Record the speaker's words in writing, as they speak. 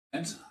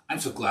And I'm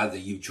so glad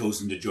that you've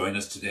chosen to join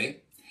us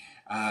today.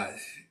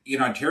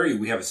 In Ontario,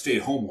 we have a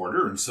stay-at-home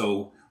order, and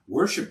so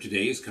worship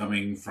today is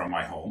coming from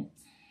my home.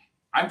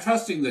 I'm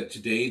trusting that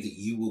today that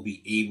you will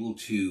be able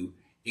to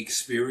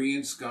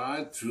experience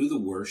God through the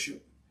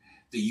worship,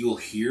 that you'll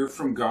hear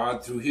from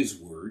God through His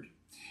Word,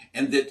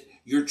 and that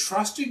your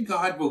trust in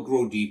God will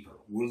grow deeper.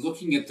 We're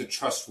looking at the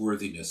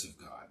trustworthiness of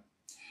God.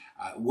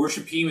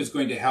 Worship team is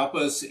going to help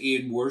us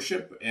in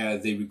worship.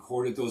 They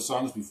recorded those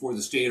songs before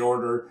the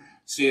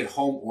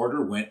stay-at-home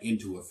order went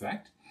into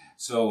effect.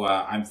 So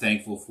I'm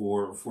thankful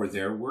for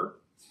their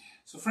work.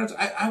 So friends,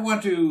 I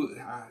want to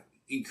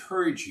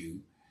encourage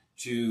you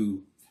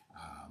to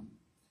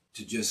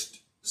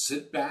just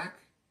sit back,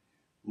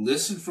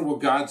 listen for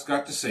what God's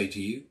got to say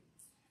to you,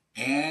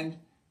 and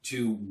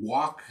to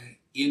walk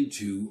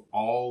into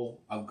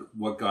all of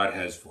what God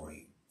has for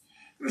you.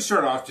 I'm going to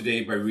start off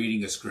today by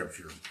reading a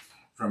scripture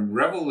from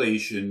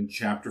Revelation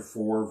chapter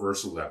 4,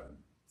 verse 11. It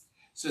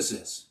says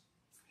this: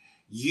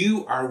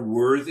 "You are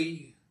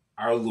worthy,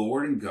 our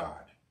Lord and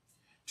God,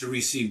 to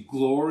receive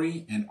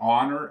glory and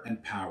honor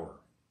and power.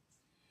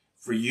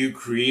 For you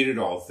created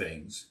all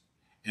things,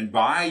 and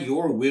by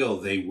your will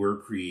they were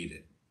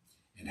created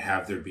and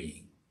have their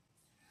being."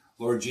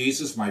 Lord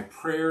Jesus, my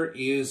prayer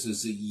is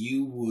that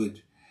you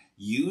would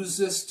use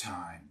this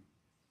time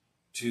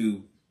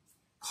to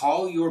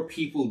call your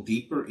people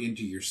deeper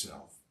into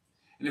yourself.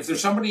 And if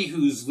there's somebody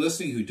who's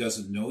listening who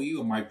doesn't know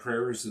you, my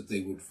prayer is that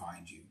they would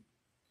find you.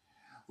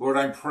 Lord,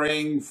 I'm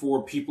praying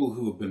for people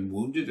who have been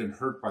wounded and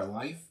hurt by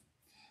life,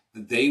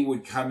 that they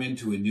would come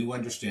into a new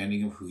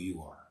understanding of who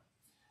you are.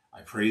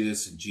 I pray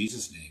this in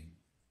Jesus' name.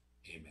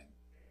 Amen.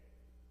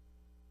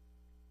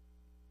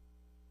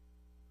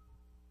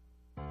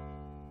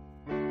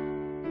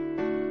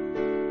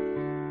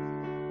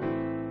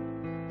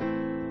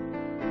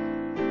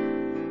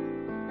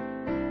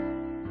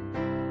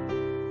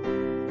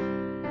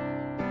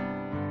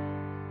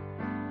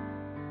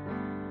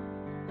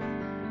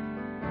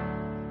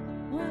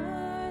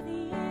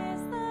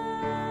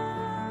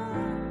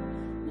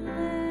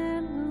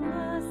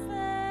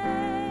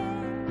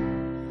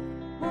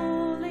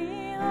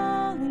 Holy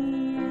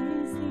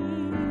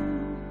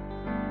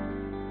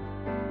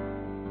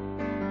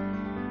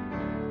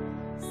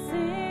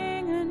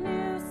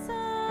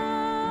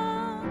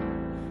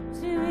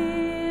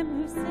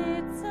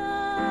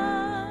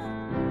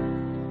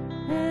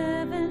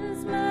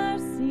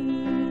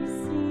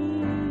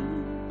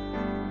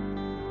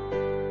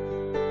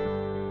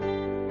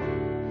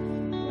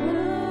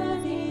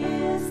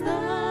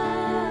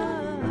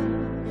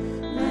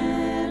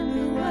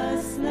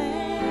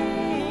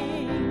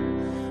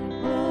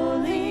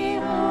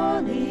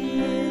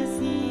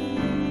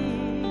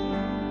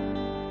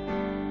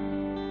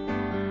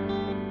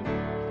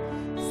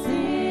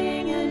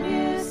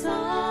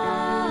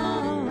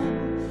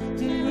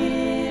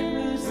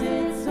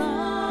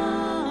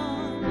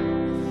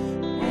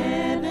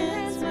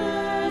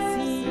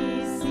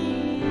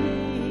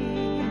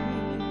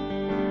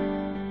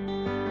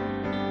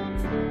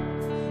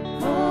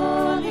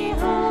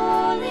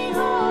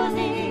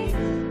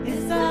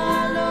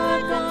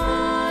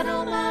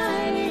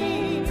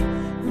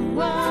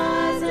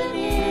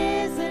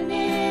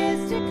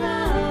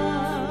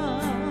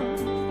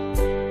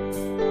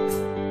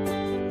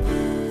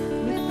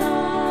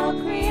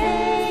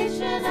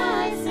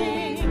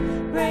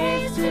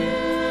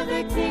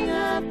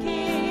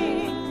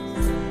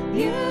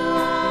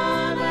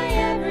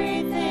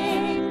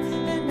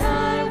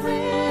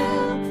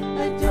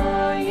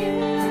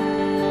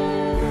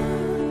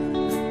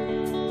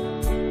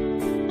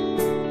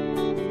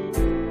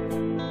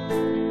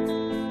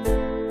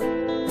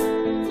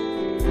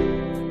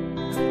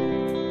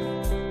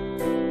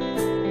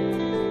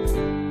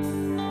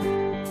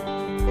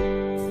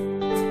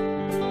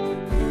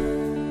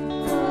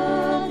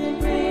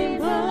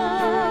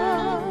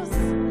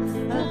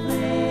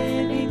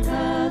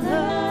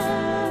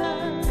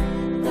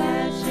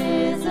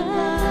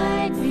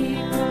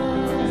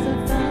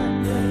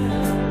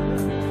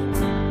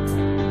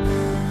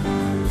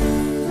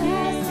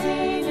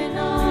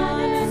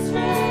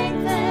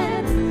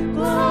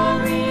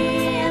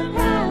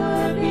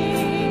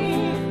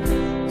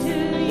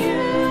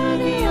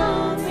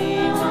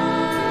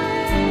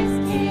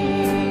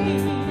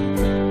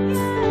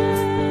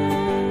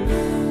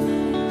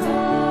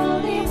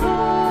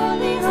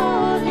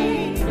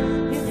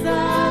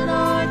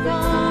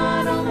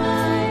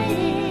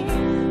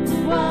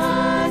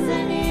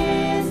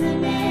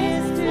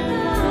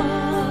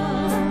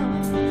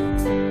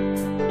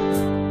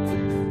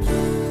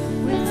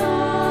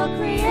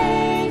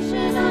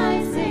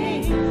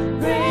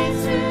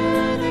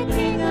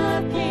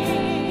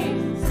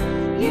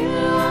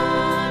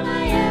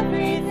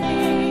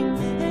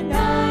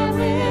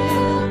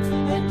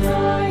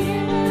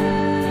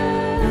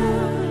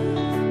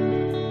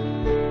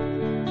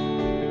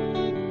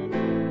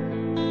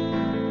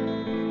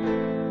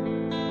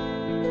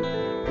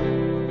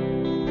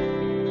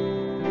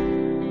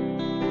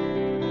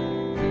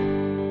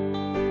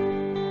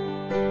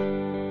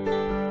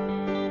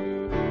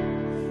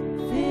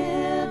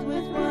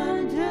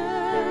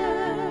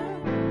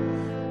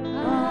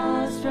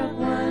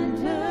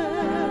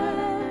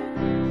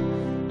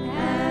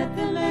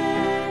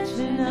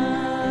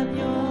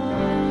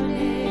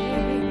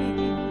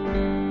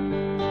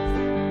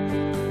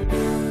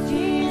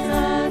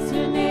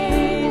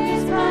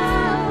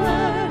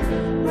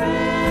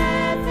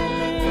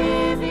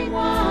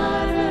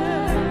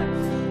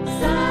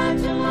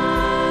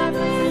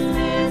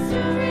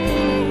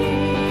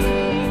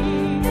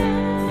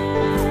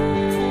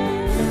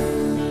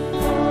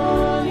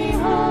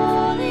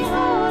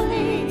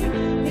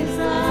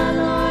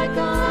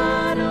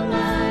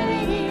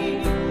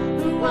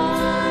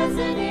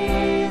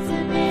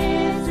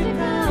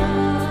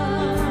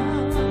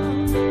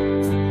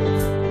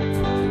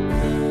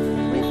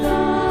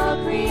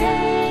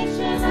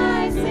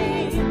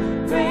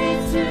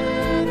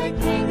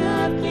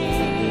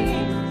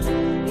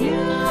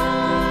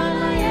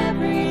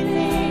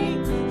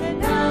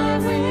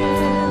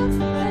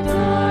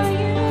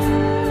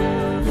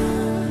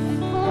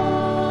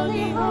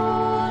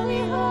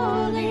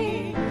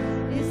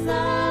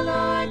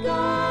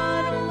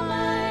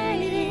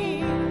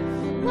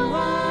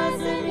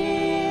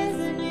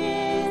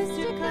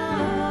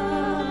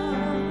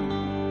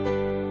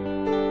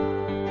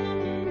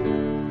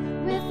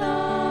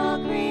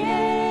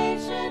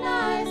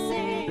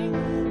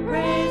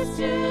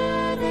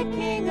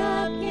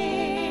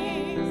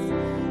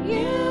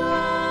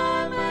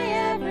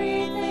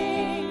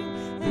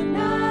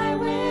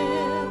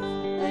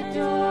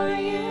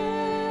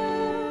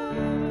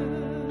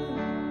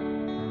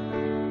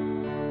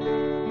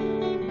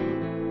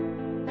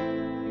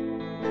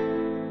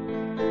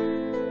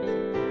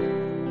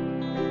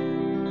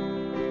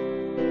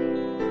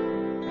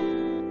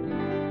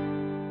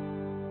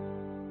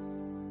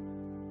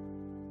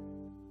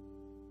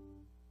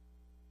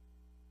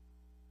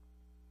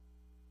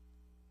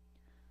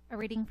A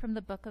reading from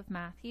the book of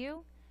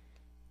Matthew,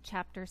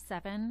 chapter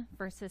 7,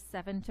 verses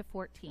 7 to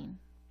 14.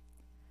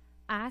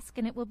 Ask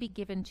and it will be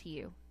given to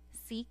you.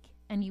 Seek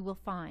and you will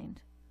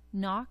find.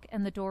 Knock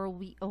and the door will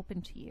be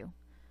opened to you.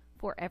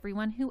 For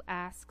everyone who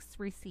asks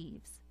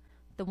receives.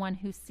 The one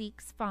who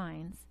seeks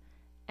finds.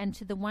 And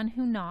to the one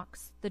who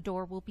knocks the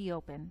door will be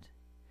opened.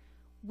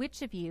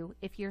 Which of you,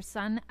 if your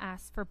son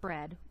asks for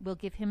bread, will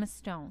give him a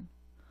stone?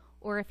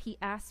 Or if he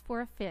asks for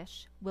a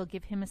fish, will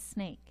give him a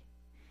snake?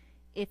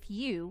 If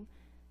you,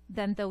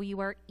 then though you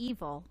are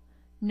evil,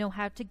 know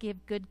how to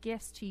give good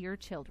gifts to your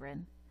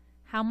children,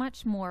 how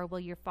much more will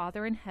your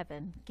Father in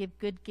heaven give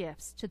good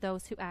gifts to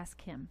those who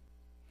ask him?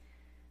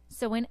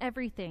 So in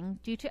everything,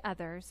 do to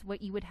others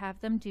what you would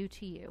have them do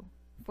to you,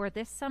 for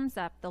this sums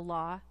up the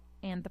law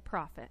and the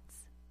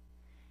prophets.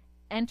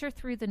 Enter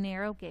through the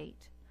narrow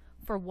gate,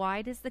 for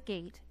wide is the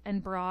gate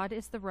and broad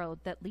is the road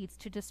that leads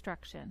to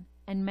destruction,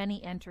 and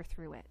many enter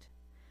through it.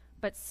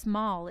 But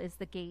small is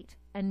the gate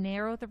and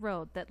narrow the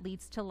road that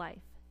leads to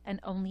life, and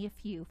only a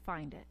few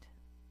find it.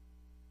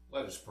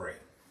 Let us pray.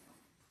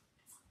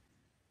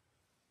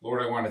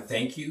 Lord, I want to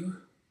thank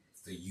you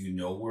that you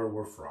know where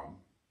we're from.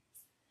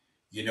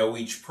 You know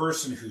each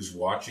person who's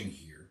watching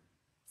here.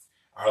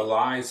 Our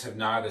lives have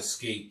not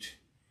escaped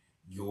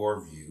your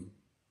view.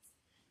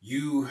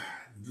 You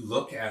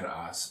look at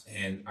us,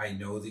 and I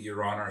know that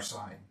you're on our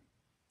side.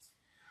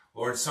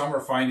 Lord, some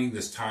are finding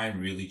this time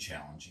really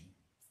challenging.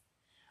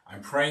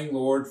 I'm praying,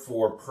 Lord,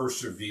 for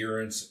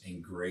perseverance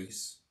and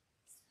grace.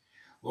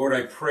 Lord,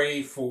 I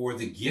pray for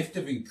the gift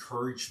of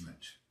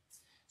encouragement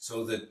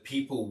so that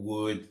people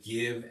would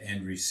give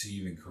and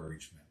receive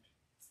encouragement.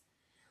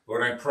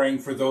 Lord, I'm praying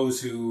for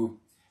those who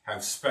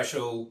have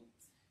special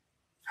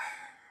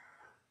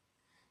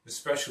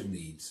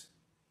needs.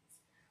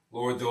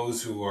 Lord,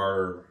 those who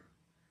are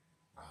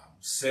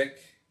sick,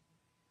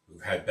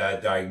 who've had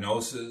bad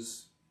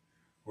diagnoses,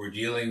 who are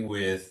dealing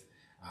with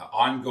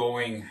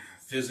ongoing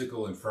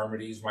physical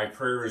infirmities. My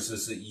prayer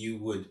is that you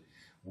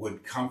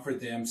would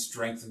comfort them,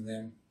 strengthen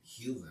them,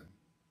 heal them.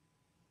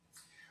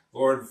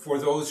 Lord, for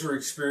those who are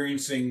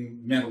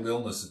experiencing mental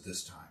illness at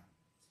this time,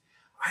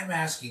 I'm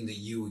asking that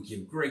you would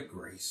give great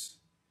grace.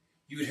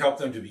 You would help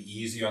them to be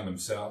easy on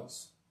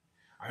themselves.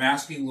 I'm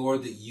asking,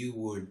 Lord, that you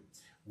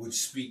would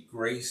speak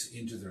grace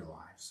into their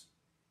lives.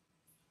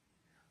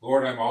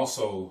 Lord, I'm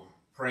also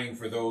praying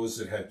for those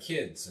that have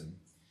kids.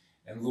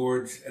 And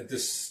Lord, at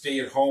this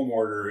stay-at-home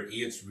order,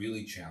 it's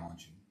really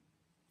challenging.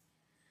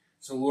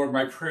 So, Lord,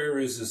 my prayer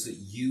is that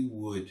you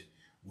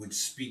would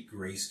speak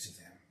grace to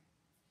them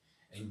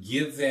and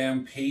give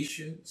them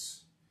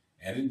patience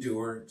and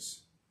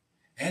endurance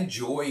and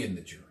joy in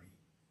the journey.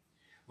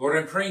 Lord,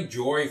 I'm praying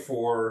joy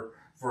for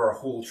our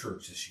whole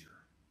church this year.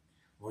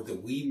 Lord,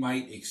 that we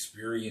might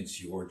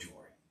experience your joy.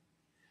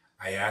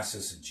 I ask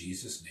this in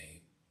Jesus'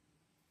 name.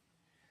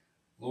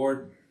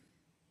 Lord,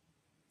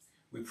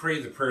 we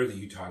pray the prayer that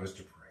you taught us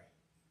to pray.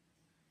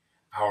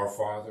 Our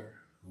Father,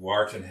 who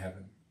art in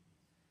heaven,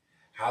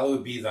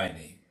 hallowed be thy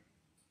name.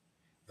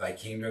 Thy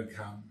kingdom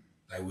come,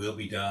 thy will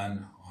be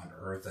done on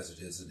earth as it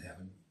is in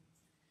heaven.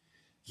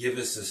 Give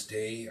us this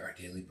day our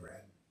daily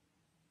bread,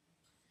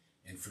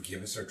 and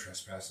forgive us our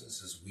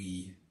trespasses as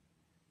we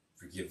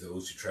forgive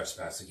those who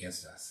trespass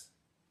against us.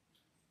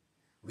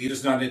 Lead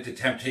us not into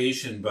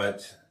temptation,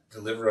 but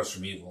deliver us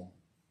from evil.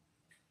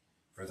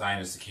 For thine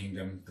is the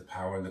kingdom, the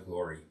power, and the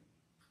glory,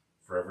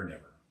 forever and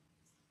ever.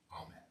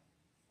 Amen.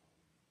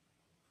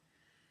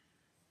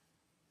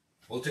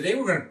 Well, today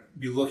we're going to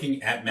be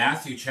looking at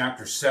Matthew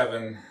chapter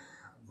 7,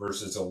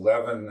 verses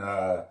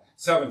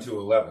 7 to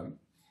 11.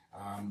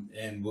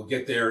 And we'll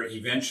get there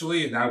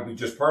eventually, and that'll be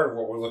just part of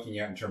what we're looking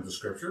at in terms of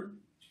Scripture.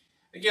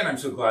 Again, I'm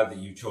so glad that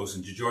you've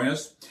chosen to join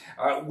us.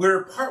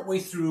 We're partway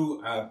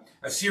through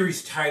a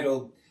series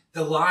titled,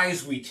 The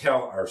Lies We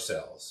Tell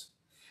Ourselves.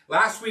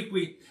 Last week,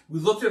 we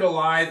looked at a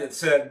lie that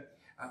said,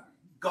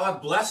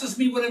 God blesses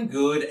me when I'm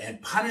good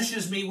and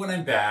punishes me when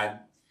I'm bad.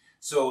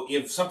 So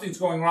if something's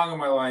going wrong in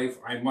my life,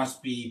 I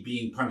must be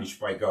being punished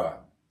by God.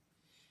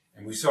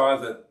 And we saw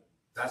that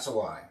that's a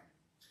lie.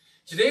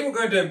 Today, we're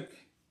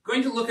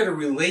going to look at a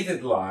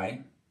related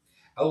lie,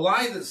 a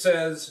lie that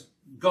says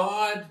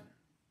God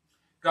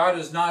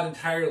is not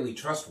entirely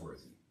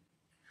trustworthy.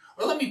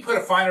 Or let me put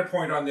a finer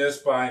point on this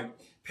by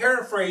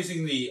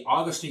paraphrasing the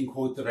Augustine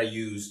quote that I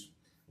used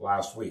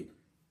last week.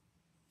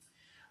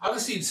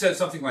 Augustine said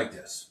something like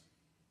this.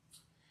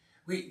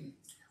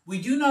 We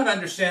do not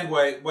understand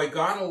why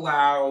God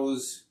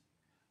allows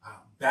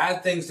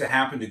bad things to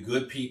happen to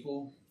good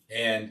people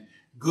and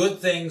good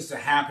things to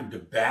happen to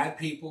bad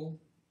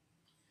people,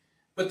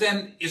 but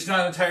then it's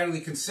not entirely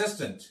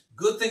consistent.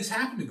 Good things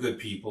happen to good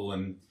people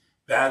and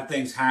bad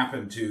things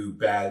happen to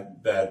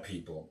bad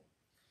people.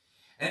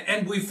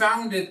 And we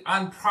found it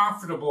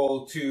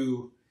unprofitable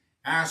to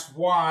ask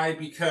why,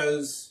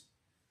 because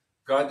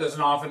God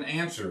doesn't often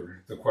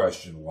answer the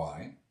question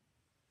why.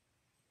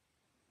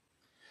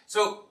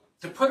 So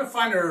to put a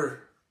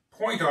finer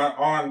point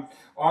on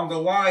the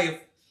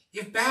lie,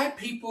 if bad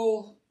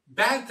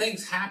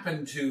things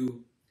happen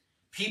to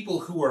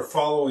people who are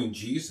following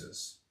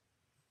Jesus,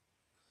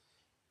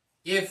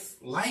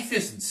 If life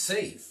isn't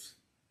safe,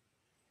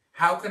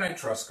 how can I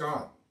trust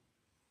God?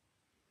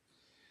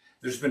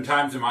 There's been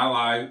times in my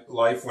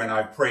life when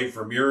I've prayed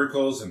for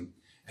miracles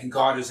and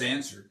God has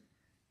answered.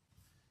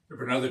 There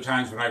have been other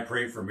times when I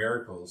prayed for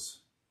miracles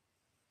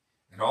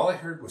and all I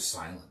heard was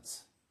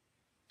silence.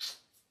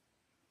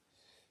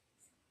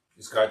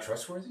 Is God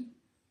trustworthy?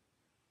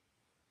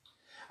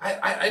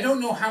 I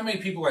don't know how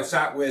many people I've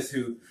sat with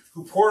who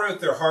pour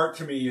out their heart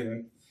to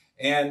me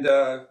and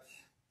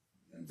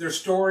their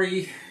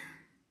story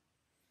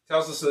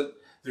tells us that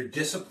they're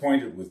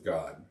disappointed with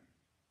God.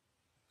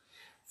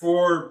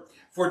 For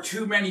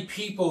too many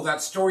people,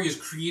 that story has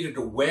created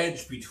a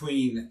wedge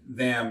between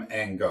them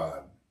and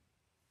God.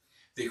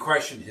 They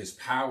question his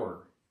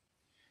power.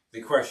 They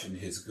question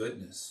his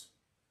goodness.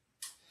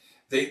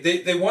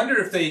 They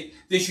wonder if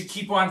they should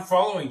keep on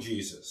following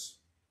Jesus.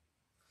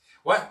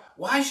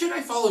 Why should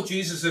I follow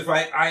Jesus if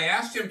I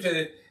asked him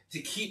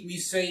to keep me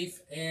safe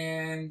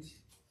and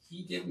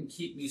he didn't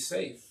keep me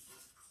safe?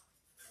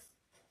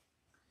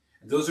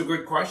 And those are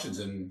good questions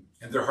and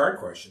they're hard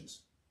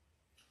questions.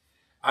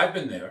 I've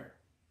been there.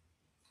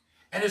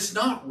 And it's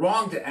not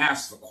wrong to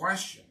ask the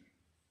question.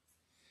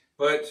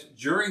 But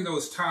during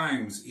those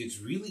times, it's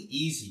really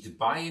easy to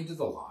buy into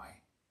the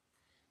lie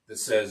that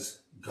says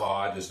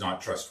God is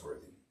not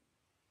trustworthy.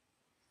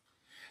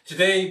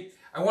 Today,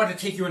 I want to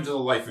take you into the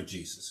life of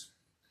Jesus.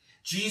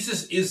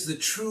 Jesus is the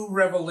true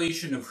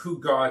revelation of who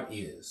God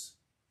is.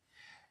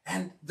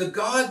 And the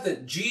God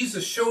that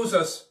Jesus shows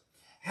us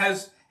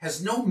has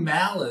no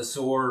malice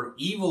or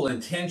evil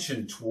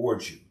intention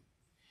towards you.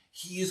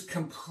 He is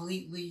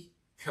completely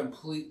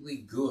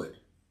good.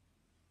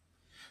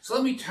 So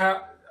let me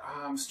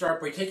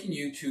start by taking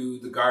you to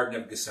the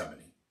Garden of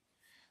Gethsemane.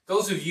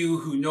 Those of you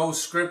who know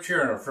Scripture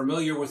and are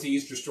familiar with the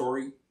Easter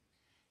story,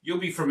 you'll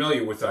be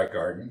familiar with that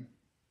garden.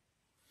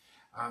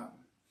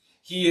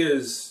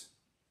 Jesus,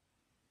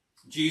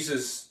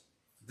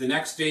 the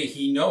next day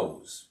he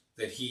knows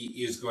that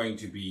he is going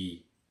to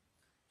be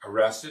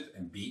arrested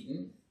and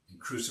beaten and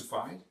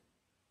crucified.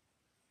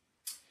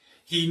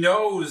 He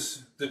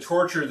knows the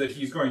torture that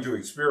he's going to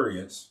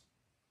experience.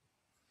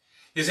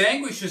 His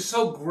anguish is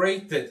so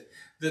great that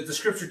the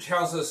scripture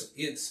tells us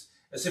it's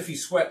as if he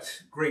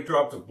sweat great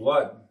drops of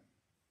blood.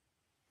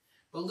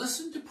 But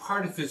listen to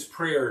part of his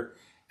prayer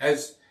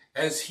as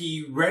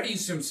he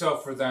readies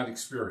himself for that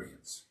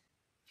experience.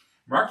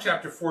 Mark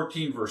chapter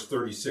 14, verse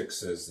 36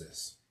 says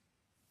this.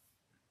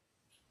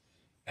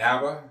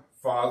 Abba,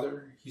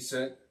 Father, he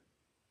said,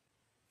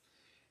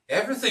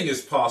 everything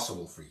is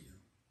possible for you.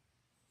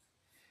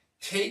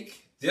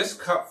 Take this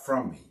cup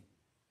from me,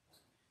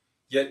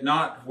 yet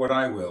not what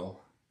I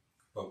will,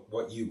 but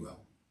what you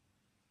will.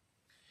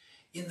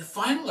 In the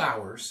final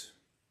hours,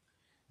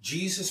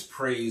 Jesus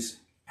prays,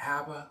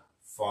 Abba,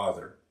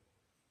 Father.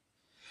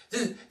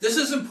 This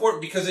is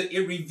important because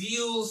it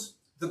reveals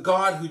the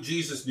God who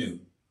Jesus knew.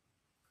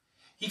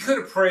 He could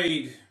have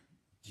prayed,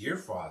 Dear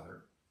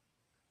Father,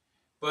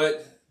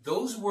 but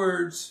those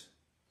words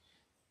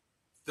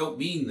don't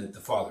mean that the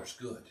Father's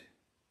good.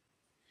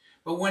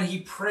 But when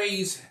he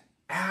prays,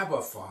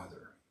 Abba,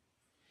 Father,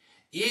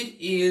 it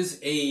is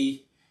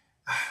a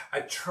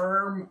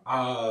term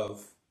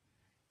of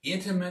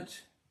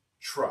intimate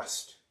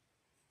trust.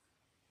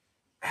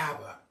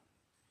 Abba,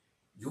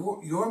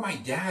 you're my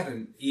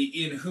dad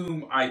in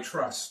whom I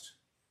trust.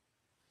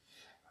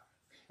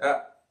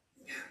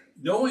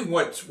 Knowing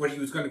what he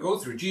was going to go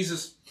through,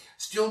 Jesus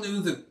still knew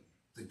that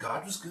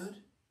God was good.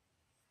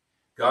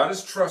 God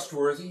is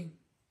trustworthy.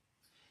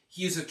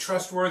 He is a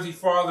trustworthy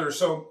Father.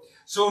 So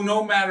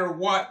no matter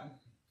what,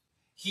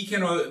 he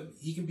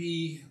can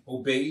be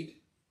obeyed.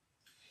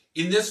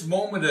 In this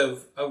moment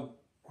of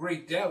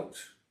great doubt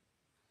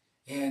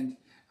and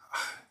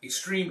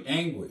extreme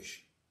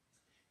anguish,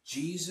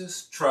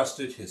 Jesus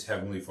trusted his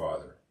heavenly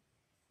Father.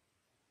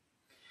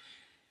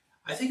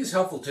 I think it's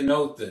helpful to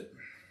note that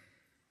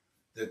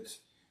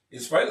in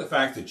spite of the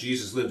fact that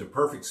Jesus lived a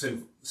perfect,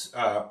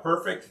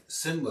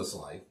 sinless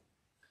life,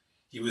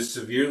 he was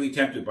severely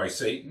tempted by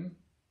Satan.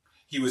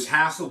 He was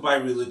hassled by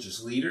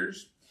religious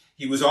leaders.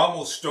 He was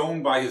almost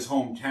stoned by his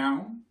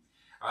hometown.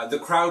 The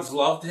crowds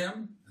loved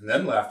him and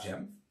then left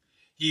him.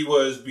 He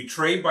was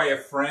betrayed by a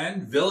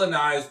friend,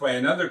 villainized by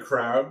another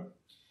crowd,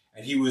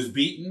 and he was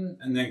beaten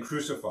and then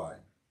crucified.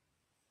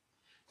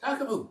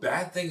 Talk about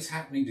bad things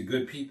happening to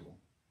good people.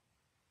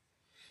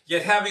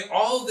 Yet having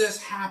all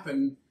this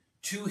happen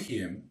to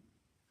him,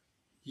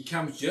 he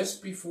comes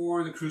just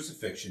before the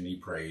crucifixion. He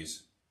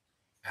prays,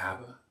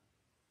 Abba,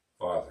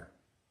 Father.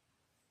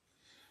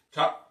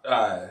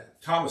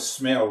 Thomas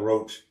Smale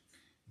wrote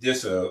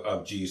this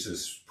of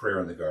Jesus' prayer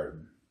in the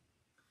garden.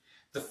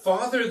 The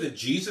Father that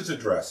Jesus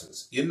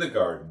addresses in the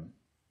garden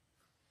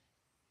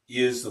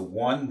is the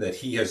one that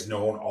he has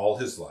known all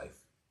his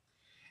life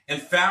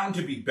and found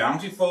to be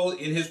bountiful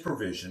in his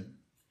provision,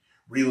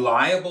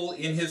 reliable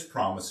in his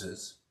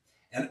promises,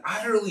 and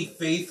utterly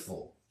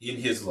faithful in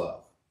his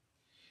love.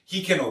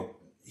 He can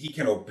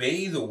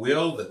obey the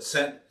will that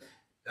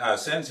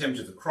sends him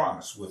to the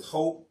cross with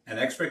hope and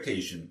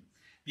expectation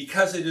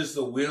because it is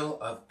the will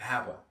of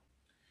Abba,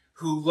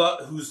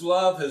 whose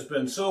love has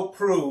been so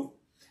proved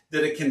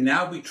that it can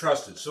now be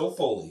trusted so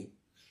fully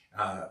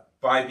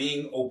by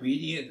being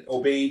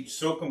obeyed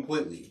so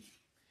completely.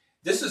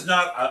 This is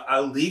not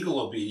a legal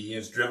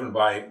obedience driven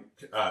by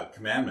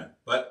commandment,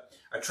 but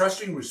a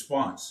trusting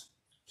response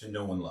to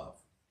know and love.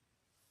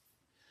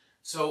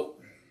 So,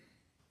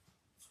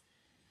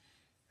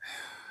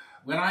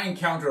 when I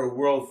encounter a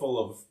world full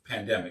of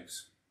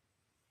pandemics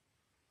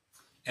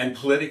and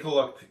political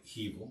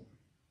upheaval,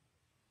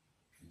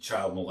 and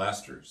child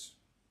molesters,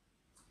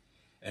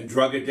 and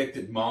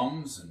drug-addicted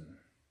moms, and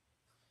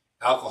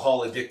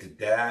alcohol-addicted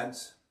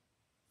dads,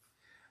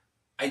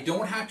 I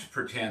don't have to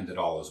pretend that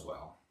all is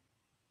well,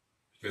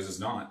 because it's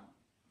not.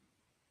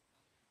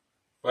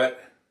 But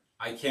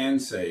I can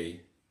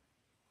say,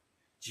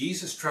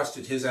 Jesus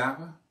trusted his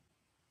Abba.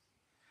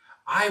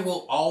 I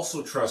will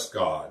also trust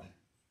God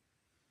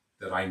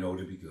that I know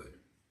to be good.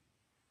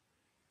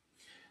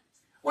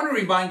 I want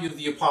to remind you of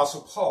the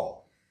Apostle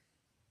Paul.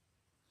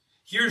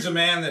 Here's a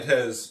man that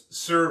has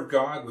served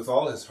God with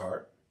all his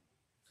heart.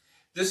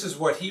 This is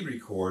what he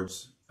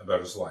records about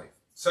his life.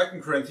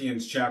 2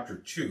 Corinthians chapter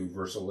 2,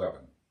 verse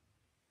 11.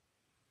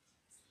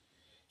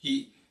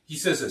 He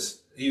says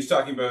this. He was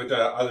talking about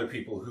other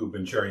people who've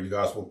been sharing the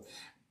gospel.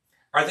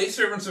 Are they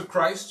servants of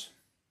Christ?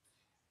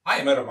 I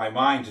am out of my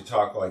mind to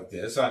talk like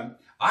this. I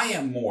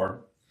am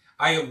more.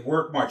 I have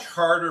worked much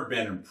harder,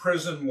 been in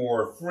prison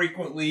more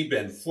frequently,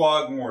 been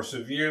flogged more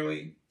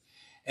severely,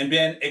 and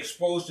been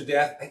exposed to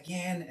death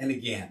again and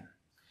again.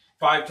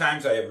 5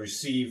 times I have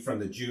received from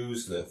the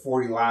Jews the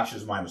 40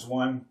 lashes minus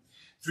 1.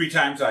 3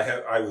 times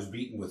I was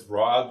beaten with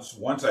rods.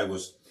 Once I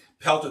was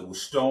pelted with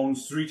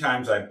stones. 3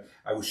 times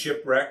I was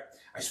shipwrecked.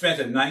 I spent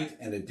a night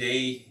and a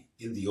day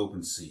in the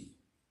open sea.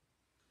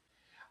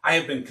 I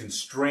have been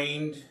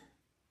constrained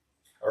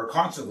or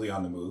constantly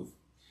on the move.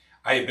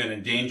 I have been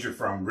in danger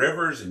from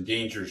rivers, in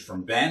dangers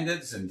from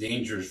bandits, in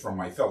dangers from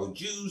my fellow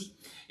Jews,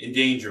 in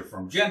danger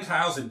from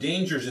Gentiles, in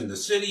dangers in the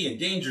city, in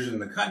dangers in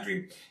the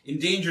country, in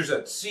dangers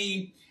at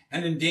sea,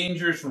 and in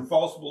dangers from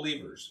false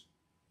believers.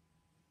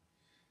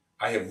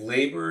 I have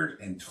labored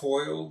and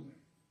toiled,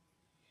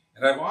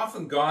 and I've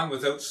often gone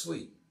without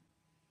sleep.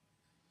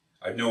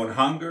 I've known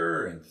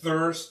hunger and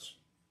thirst,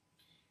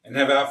 and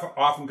have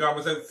often gone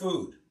without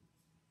food.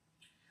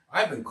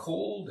 I've been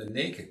cold and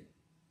naked.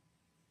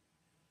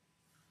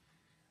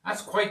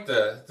 That's quite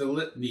the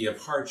litany of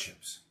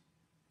hardships.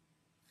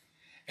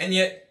 And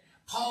yet,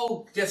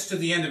 Paul gets to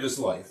the end of his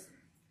life,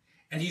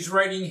 and he's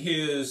writing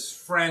his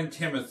friend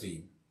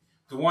Timothy,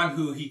 the one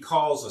who he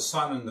calls a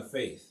son in the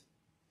faith.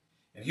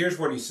 And here's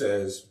what he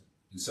says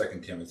in 2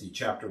 Timothy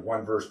chapter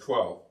 1, verse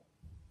 12.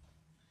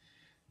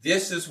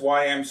 This is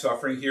why I'm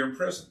suffering here in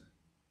prison.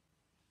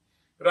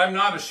 But I'm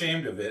not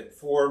ashamed of it,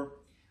 for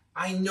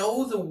I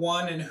know the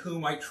one in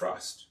whom I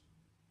trust.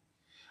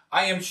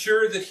 I am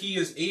sure that he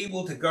is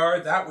able to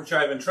guard that which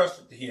I have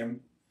entrusted to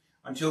him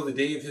until the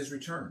day of his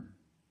return.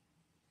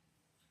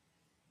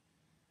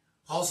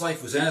 Paul's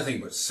life was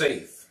anything but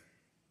safe.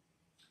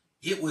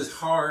 It was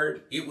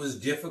hard, it was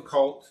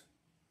difficult,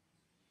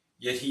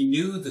 yet he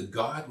knew that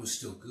God was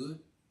still good.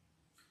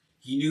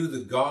 He knew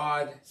that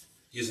God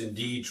is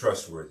indeed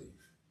trustworthy.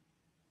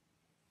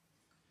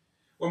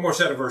 One more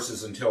set of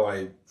verses until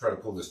I try to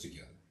pull this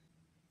together.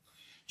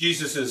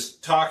 Jesus is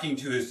talking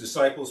to his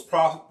disciples,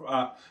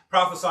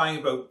 prophesying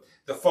about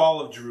the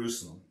fall of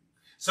Jerusalem.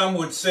 Some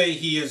would say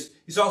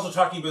he's also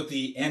talking about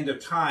the end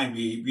of time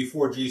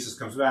before Jesus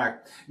comes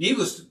back.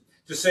 Needless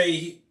to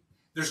say,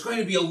 there's going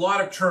to be a lot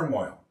of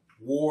turmoil.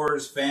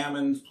 Wars,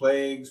 famines,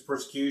 plagues,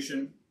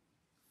 persecution.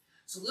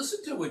 So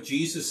listen to what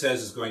Jesus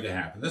says is going to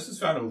happen. This is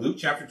found in Luke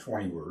chapter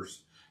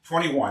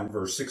 21,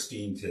 verse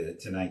 16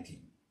 to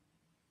 19.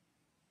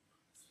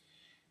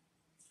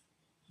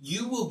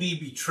 You will be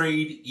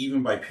betrayed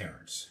even by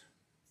parents,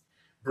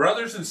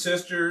 brothers and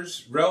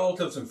sisters,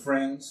 relatives and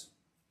friends,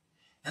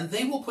 and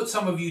they will put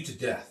some of you to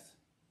death.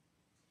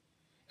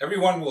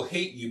 Everyone will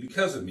hate you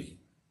because of me,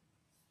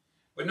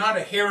 but not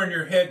a hair on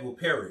your head will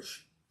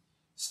perish.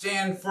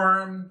 Stand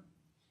firm,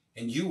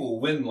 and you will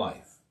win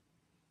life.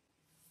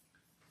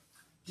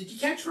 Did you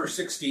catch verse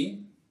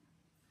 16?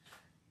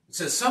 It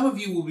says, some of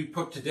you will be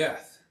put to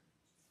death.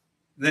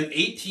 And then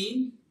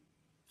 18,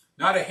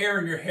 not a hair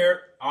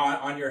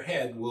on your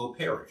head will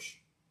perish.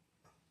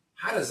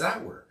 How does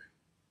that work?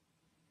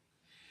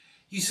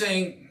 He's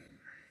saying,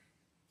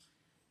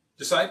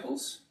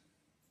 disciples,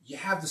 you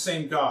have the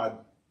same God,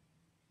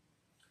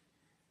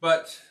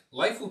 but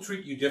life will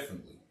treat you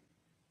differently.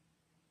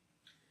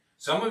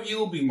 Some of you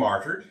will be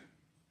martyred,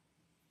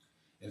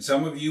 and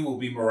some of you will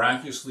be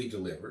miraculously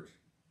delivered.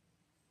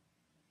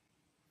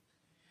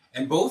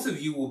 And both of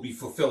you will be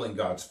fulfilling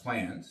God's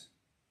plans.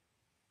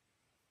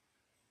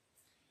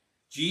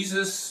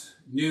 Jesus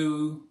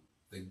knew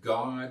that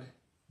God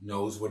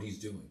knows what he's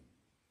doing,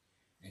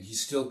 and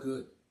he's still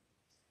good.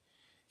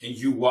 And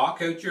you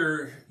walk out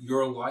your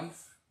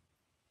life,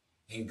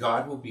 and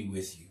God will be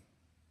with you.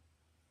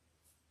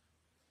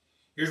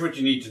 Here's what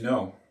you need to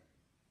know.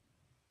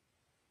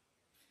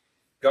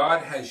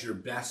 God has your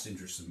best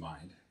interest in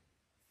mind,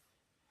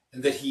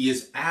 and that he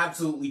is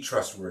absolutely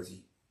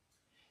trustworthy.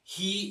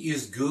 He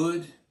is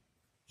good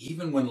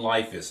even when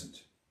life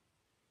isn't.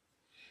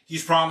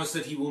 He's promised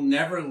that he will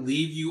never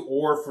leave you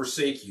or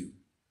forsake you.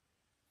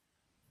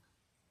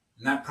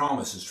 And that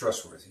promise is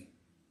trustworthy.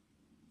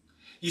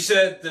 He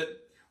said that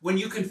when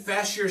you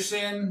confess your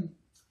sin,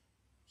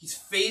 he's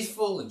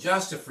faithful and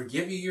just to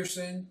forgive you your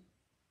sin.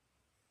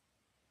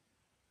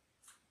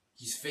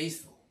 He's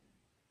faithful.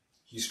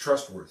 He's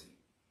trustworthy.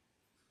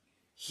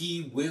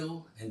 He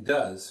will and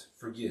does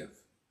forgive.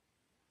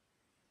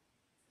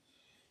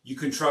 You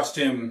can trust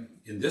him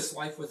in this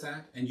life with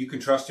that, and you can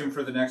trust him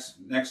for the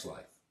next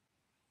life.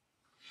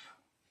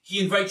 He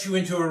invites you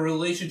into a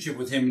relationship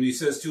with him, and he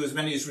says, to as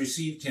many as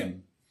received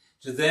him,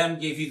 to them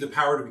gave he the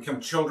power to become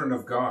children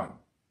of God.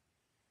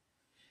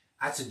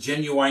 That's a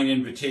genuine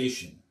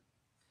invitation.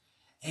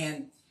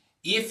 And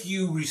if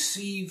you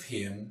receive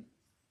him,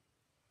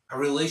 a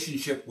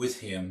relationship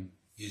with him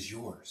is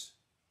yours.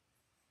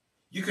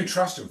 You can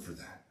trust him for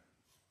that.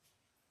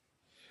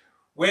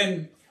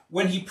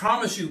 When he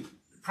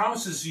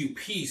promises you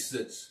peace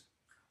that's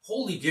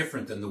wholly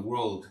different than the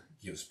world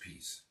gives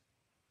peace,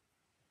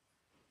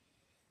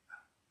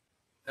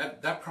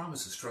 that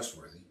promise is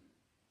trustworthy.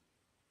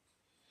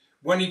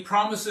 When he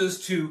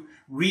promises to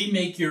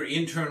remake your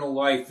internal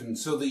life and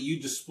so that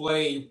you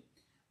display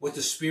what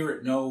the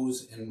Spirit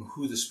knows and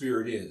who the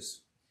Spirit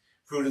is.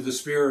 Fruit of the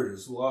Spirit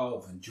is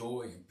love and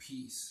joy and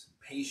peace, and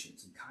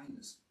patience and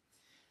kindness.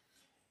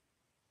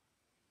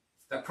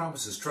 That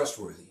promise is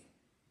trustworthy.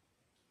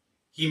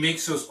 He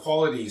makes those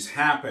qualities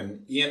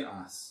happen in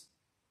us.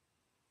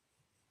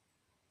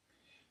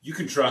 You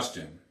can trust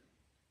him.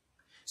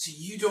 See,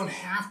 you don't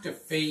have to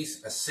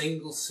face a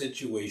single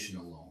situation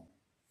alone.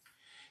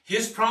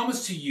 His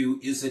promise to you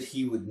is that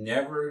he would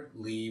never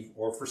leave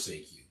or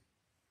forsake you.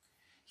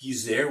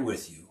 He's there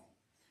with you,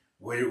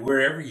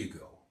 wherever you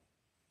go,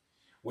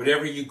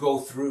 whatever you go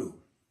through,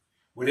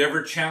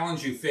 whatever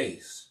challenge you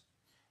face,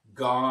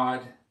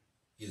 God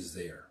is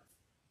there.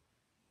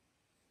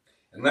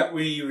 And let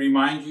me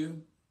remind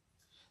you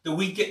that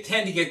we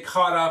tend to get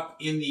caught up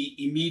in the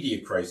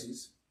immediate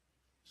crises.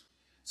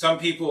 Some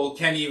people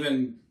can't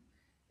even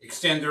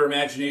extend their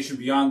imagination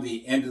beyond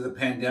the end of the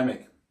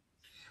pandemic.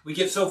 We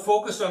get so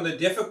focused on the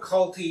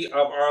difficulty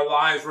of our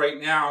lives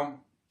right now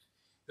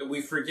that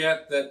we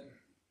forget that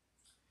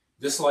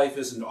this life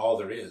isn't all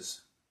there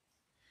is.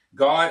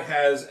 God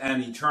has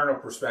an eternal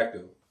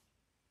perspective.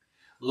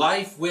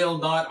 Life will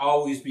not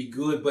always be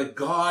good, but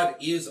God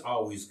is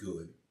always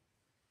good.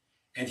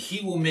 And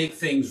he will make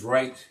things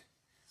right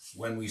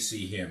when we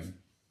see him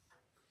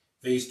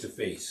face to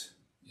face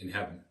in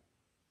heaven.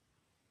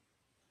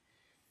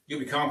 You'll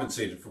be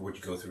compensated for what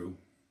you go through.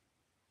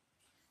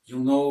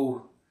 You'll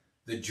know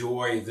the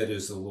joy that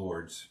is the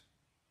Lord's.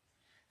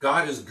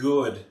 God is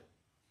good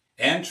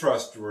and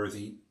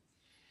trustworthy,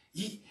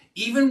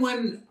 even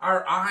when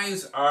our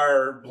eyes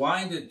are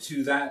blinded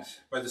to that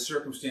by the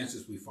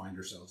circumstances we find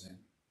ourselves in.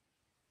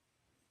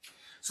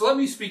 So let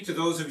me speak to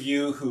those of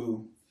you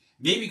who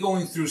may be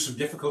going through some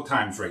difficult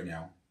times right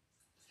now.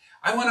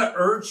 I want to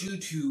urge you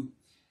to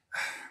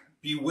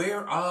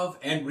beware of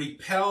and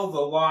repel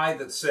the lie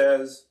that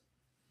says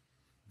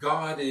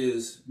God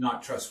is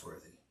not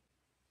trustworthy.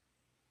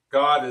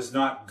 God is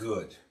not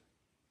good.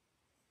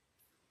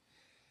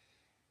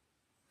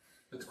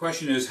 But the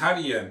question is, how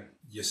do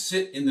you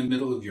sit in the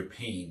middle of your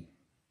pain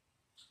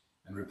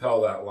and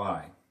repel that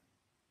lie?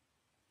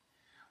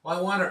 Well,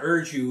 I want to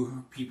urge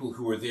you, people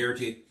who are there,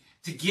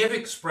 to give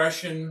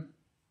expression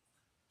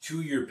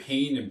to your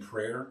pain in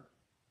prayer.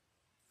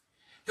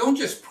 Don't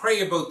just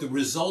pray about the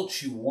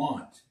results you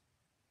want,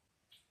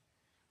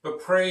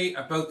 but pray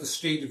about the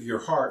state of your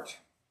heart.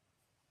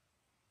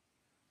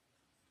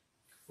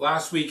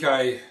 Last week,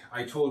 I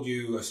told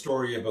you a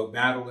story about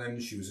Madeline.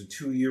 She was a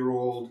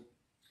 2-year-old.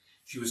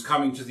 She was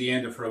coming to the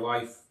end of her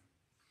life.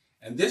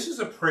 And this is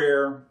a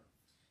prayer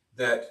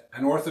that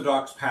an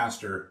Orthodox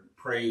pastor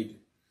prayed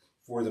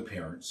for the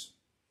parents.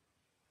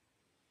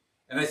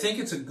 And I think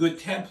it's a good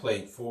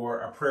template for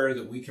a prayer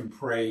that we can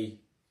pray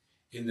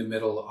in the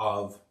middle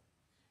of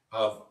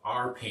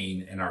our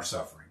pain and our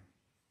suffering.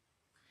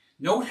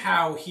 Note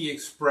how he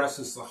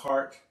expresses the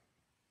heart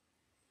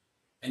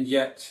and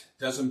yet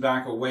doesn't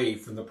back away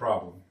from the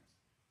problem.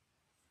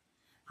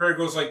 Prayer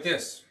goes like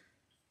this.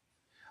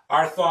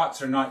 Our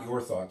thoughts are not your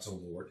thoughts, O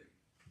Lord,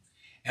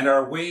 and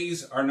our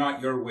ways are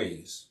not your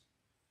ways.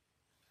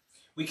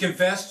 We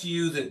confess to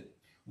you that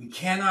we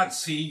cannot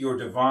see your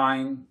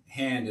divine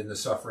hand in the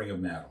suffering of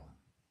Madeline.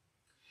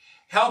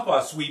 Help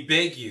us, we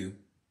beg you,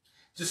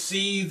 to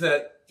see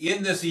that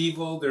in this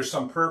evil there's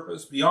some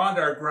purpose beyond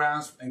our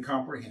grasp and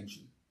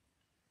comprehension.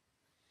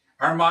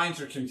 Our minds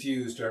are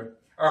confused,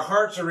 our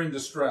hearts are in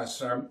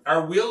distress,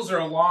 our wills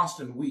are lost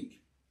and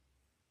weak,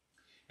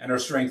 and our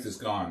strength is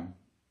gone.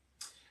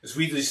 As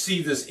we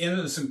see this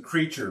innocent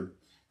creature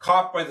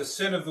caught by the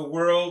sin of the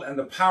world and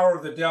the power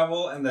of the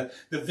devil and the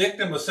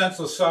victim of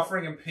senseless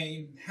suffering and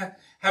pain,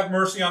 have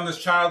mercy on this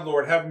child,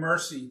 Lord, have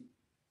mercy.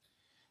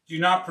 Do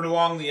not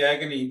prolong the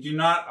agony. Do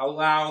not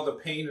allow the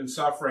pain and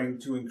suffering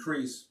to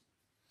increase.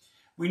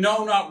 we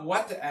know not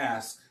what to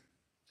ask.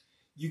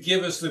 You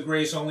give us the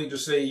grace only to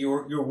say,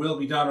 your will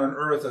be done on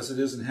earth as it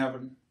is in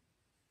heaven.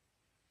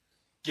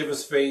 Give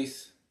us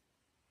faith,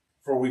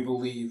 for we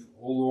believe.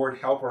 O Lord,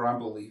 help our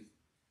unbelief.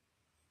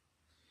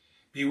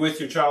 Be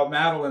with your child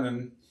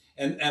Madeline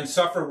and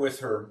suffer with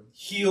her.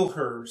 Heal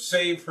her,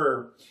 save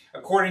her,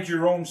 according to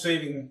your own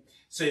saving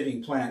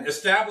plan.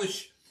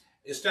 Establish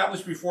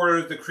before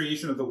her the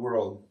creation of the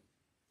world.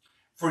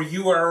 For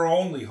you are our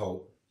only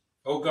hope,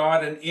 O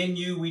God, and in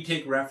you we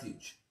take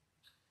refuge.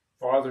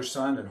 Father,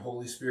 Son, and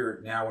Holy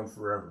Spirit, now and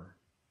forever,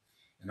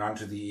 and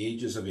unto the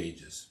ages of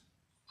ages.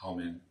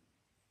 Amen.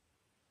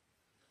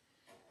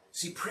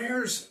 See,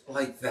 prayers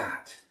like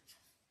that,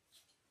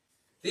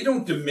 they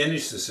don't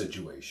diminish the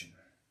situation.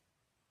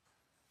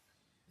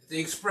 They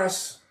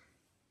express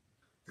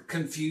the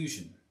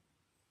confusion.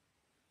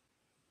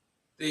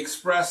 They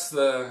express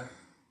the,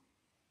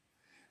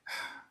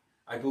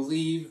 I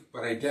believe,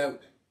 but I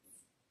doubt.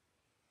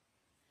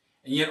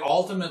 And yet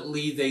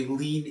ultimately they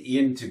lean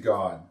into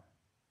God.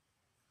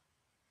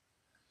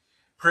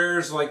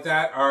 Prayers like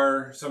that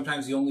are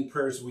sometimes the only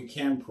prayers we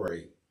can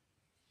pray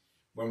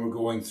when we're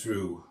going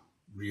through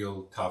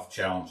real tough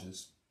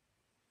challenges.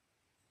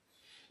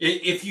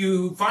 If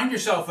you find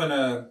yourself in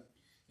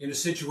a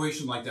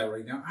situation like that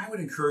right now, I would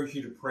encourage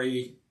you to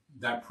pray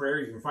that prayer.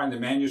 You can find the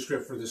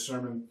manuscript for this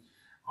sermon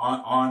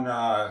on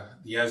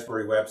the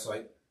Asbury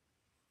website.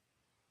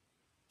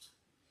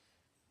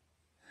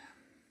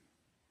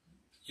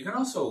 You can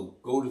also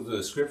go to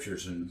the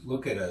scriptures and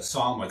look at a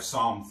psalm like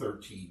Psalm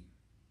 13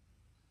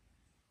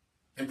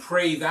 and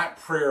pray that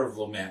prayer of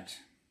lament.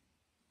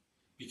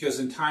 Because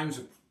in times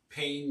of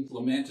pain,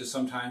 lament is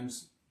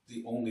sometimes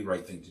the only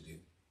right thing to do.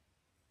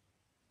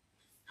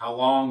 How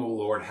long, O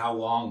Lord, how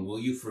long will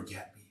you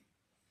forget me?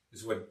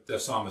 Is what the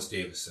psalmist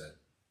David said.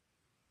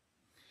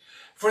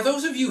 For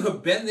those of you who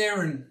have been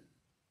there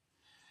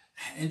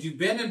and you've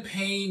been in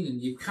pain and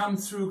you've come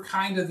through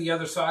kind of the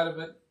other side of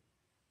it,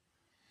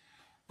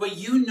 but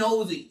you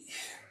know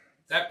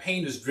that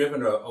pain has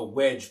driven a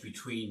wedge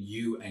between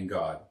you and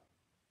God.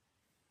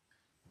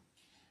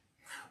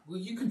 Will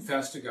you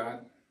confess to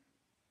God?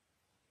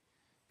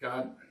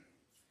 God,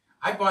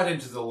 I bought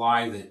into the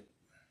lie that,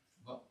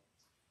 well,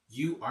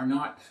 you are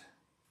not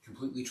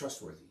completely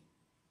trustworthy,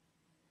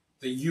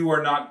 that you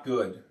are not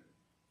good.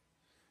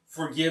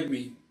 Forgive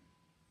me.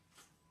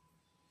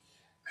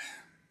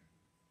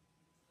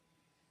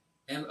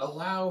 And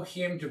allow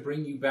him to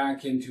bring you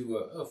back into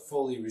a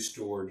fully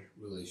restored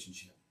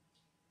relationship.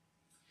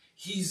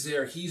 He's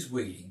there, he's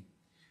waiting.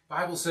 The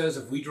Bible says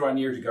if we draw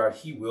near to God,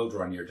 he will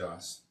draw near to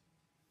us.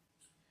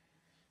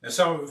 Now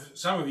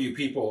some of you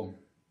people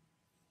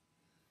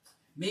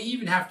may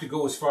even have to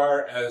go as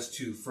far as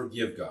to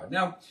forgive God.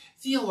 Now,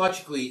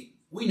 theologically,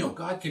 we know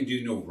God can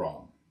do no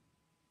wrong.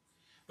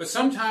 But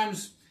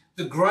sometimes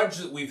the grudge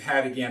that we've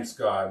had against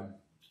God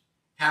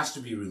has to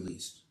be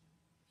released.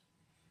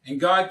 And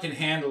God can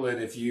handle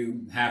it if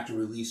you have to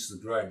release the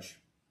grudge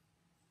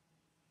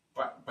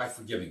by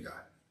forgiving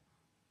God.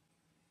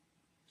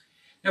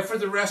 Now, for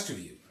the rest of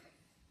you,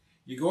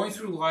 you're going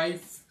through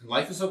life, and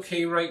life is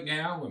okay right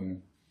now,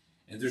 and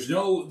there's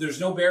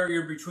no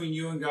barrier between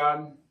you and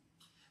God.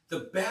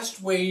 The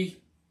best way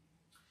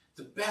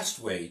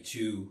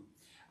to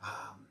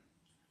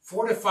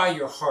fortify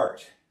your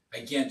heart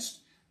against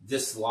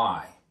this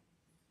lie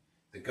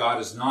that God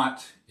is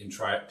not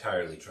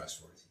entirely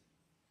trustworthy.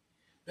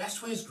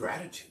 Best way is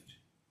gratitude.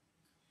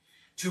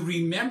 To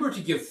remember to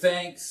give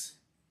thanks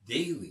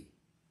daily,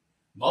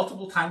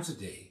 multiple times a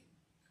day,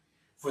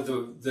 for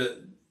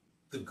the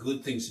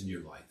good things in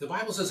your life. The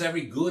Bible says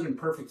every good and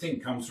perfect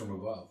thing comes from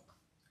above.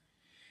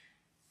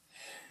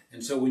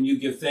 And so when you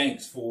give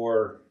thanks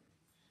for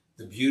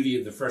the beauty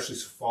of the freshly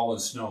fallen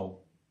snow,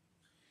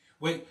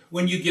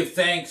 when you give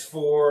thanks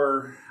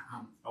for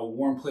a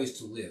warm place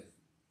to live,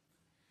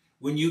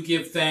 when you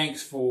give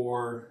thanks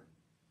for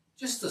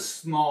just the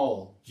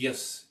small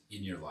gifts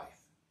in your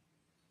life,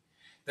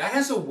 that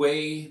has a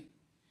way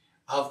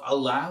of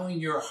allowing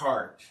your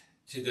heart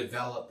to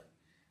develop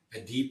a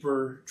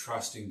deeper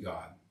trust in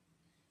God,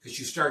 because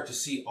you start to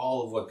see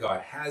all of what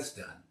God has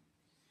done,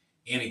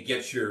 and it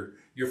gets your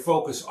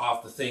focus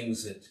off the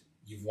things that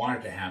you've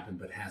wanted to happen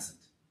but hasn't.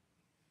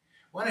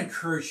 I want to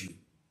encourage you,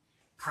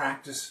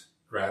 practice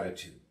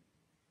gratitude.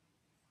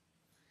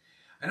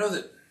 I know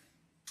that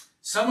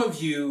some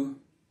of you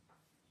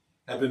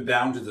have been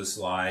bound to this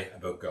lie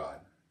about God.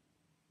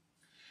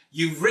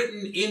 You've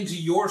written into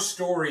your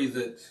story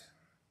that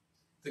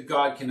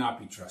God cannot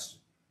be trusted.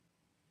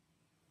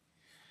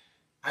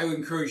 I would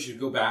encourage you to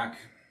go back and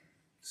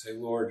say,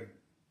 Lord,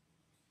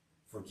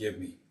 forgive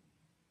me.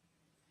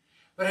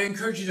 But I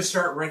encourage you to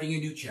start writing a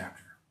new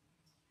chapter.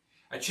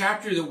 A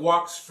chapter that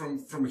walks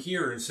from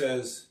here and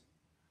says,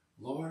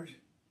 Lord,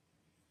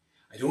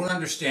 I don't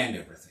understand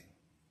everything.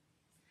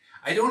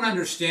 I don't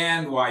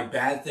understand why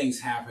bad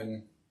things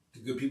happen to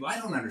good people. I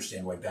don't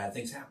understand why bad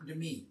things happen to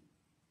me.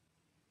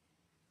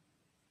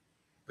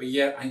 But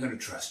yet I'm going to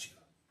trust you,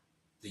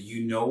 that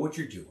you know what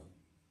you're doing,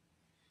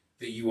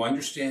 that you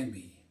understand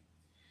me,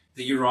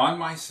 that you're on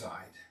my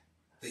side,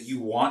 that you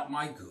want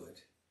my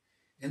good,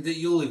 and that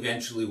you'll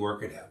eventually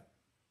work it out.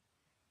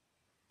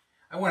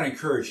 I want to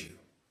encourage you.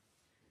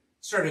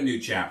 Start a new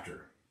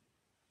chapter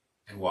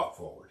and walk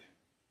forward.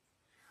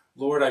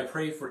 Lord, I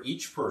pray for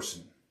each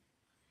person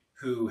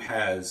who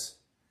has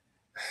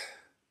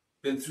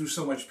been through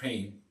so much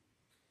pain,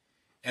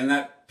 and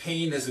that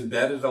pain has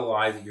embedded a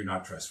lie that you're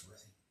not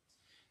trustworthy.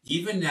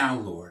 Even now,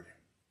 Lord,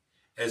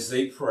 as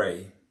they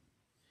pray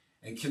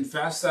and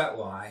confess that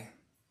lie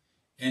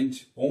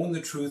and own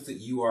the truth that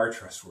you are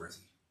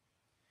trustworthy,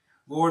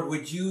 Lord,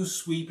 would you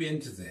sweep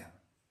into them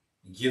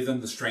and give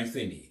them the strength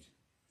they need?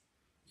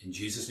 In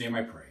Jesus' name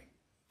I pray.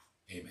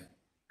 Amen.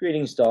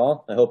 Greetings to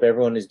all. I hope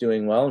everyone is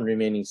doing well and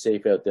remaining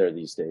safe out there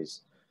these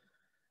days.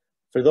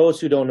 For those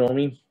who don't know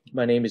me,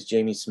 my name is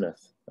Jamie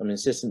Smith. I'm an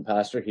assistant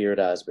pastor here at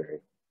Asbury.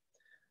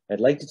 I'd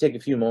like to take a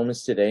few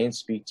moments today and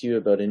speak to you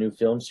about a new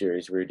film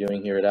series we're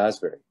doing here at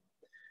Asbury.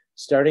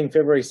 Starting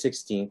February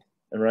 16th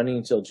and running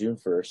until June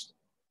 1st,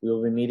 we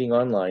will be meeting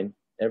online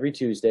every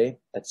Tuesday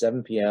at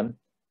 7 p.m.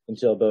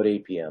 until about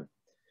 8 p.m.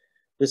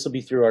 This will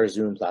be through our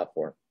Zoom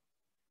platform.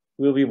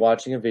 We will be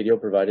watching a video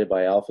provided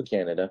by Alpha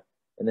Canada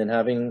and then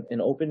having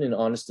an open and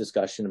honest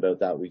discussion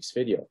about that week's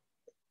video.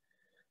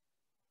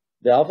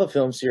 The Alpha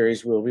film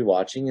series we'll be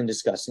watching and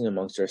discussing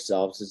amongst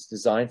ourselves is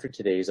designed for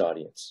today's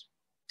audience.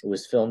 It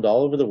was filmed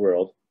all over the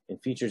world and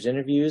features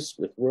interviews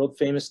with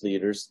world-famous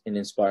leaders and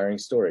inspiring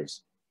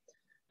stories.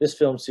 This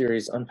film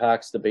series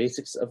unpacks the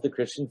basics of the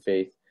Christian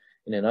faith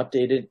in an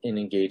updated and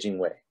engaging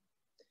way.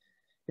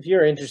 If you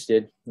are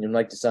interested and would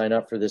like to sign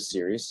up for this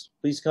series,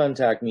 please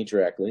contact me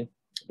directly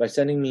by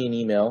sending me an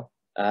email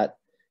at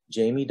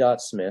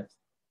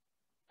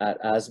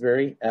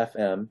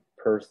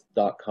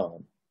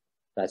jamie.smith@asburyfmperth.com.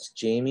 That's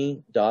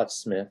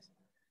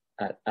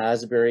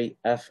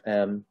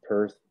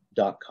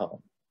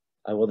jamie.smith@asburyfmperth.com.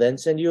 I will then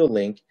send you a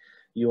link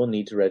you will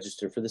need to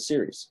register for the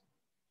series.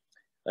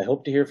 I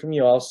hope to hear from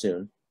you all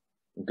soon.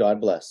 God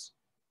bless.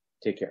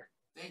 Take care.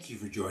 Thank you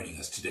for joining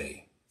us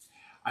today.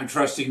 I'm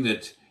trusting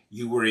that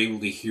you were able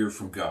to hear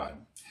from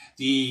God.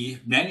 The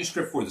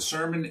manuscript for the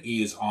sermon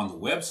is on the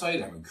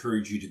website. I would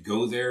encourage you to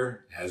go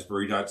there,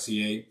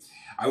 asbury.ca.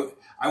 I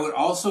would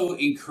also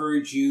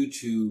encourage you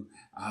to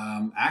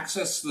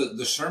access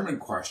the sermon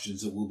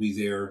questions that will be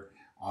there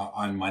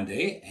on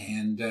Monday,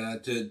 and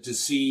to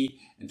see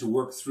and to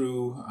work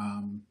through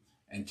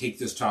and take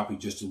this topic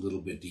just a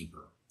little bit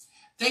deeper.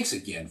 Thanks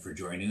again for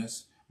joining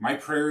us. My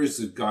prayer is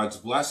that God's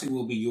blessing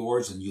will be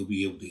yours and you'll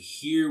be able to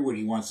hear what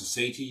he wants to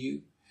say to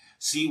you,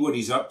 see what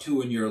he's up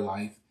to in your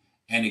life,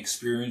 and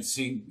experience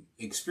him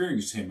in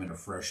a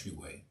fresh new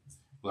way.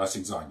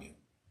 Blessings on you.